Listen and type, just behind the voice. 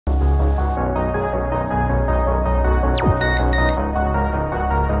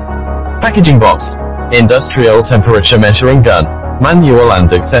Packaging box. Industrial temperature measuring gun. Manual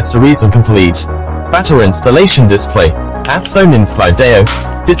and accessories incomplete. Battery installation display. As shown in slide deo.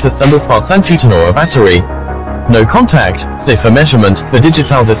 Disassemble fast and futanora battery. No contact, safer measurement, the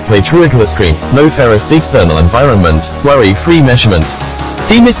digital display triangular screen, no ferrous external environment, worry-free measurement.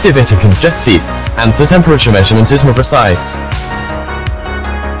 The emissive congested, and the temperature measurement is more precise.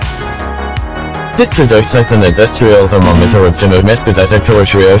 Distributed an industrial thermometer of Hygrometer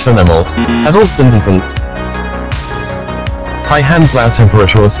temperature of animals, adults and infants. High hand loud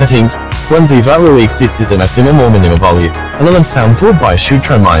temperature settings, when the value exceeds a maximum or minimum value, an alarm sound told by should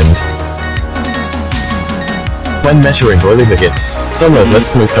remind. When measuring boiling liquid, download the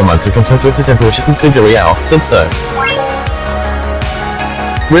smoke command to contact with the temperature sensitivity of sensor.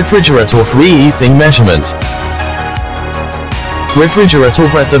 Refrigerator freezing measurement. Refrigerator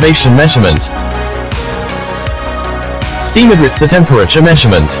preservation measurement. Steam adrift temperature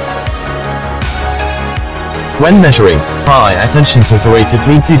measurement. When measuring, pay attention to the rate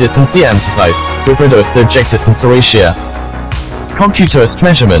between the distance and size, with reduced the object distance ratio. Computerized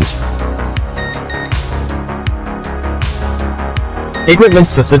measurement.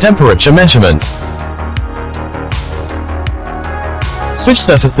 Equipments for the temperature measurement. Switch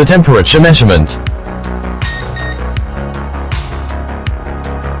surface the temperature measurement.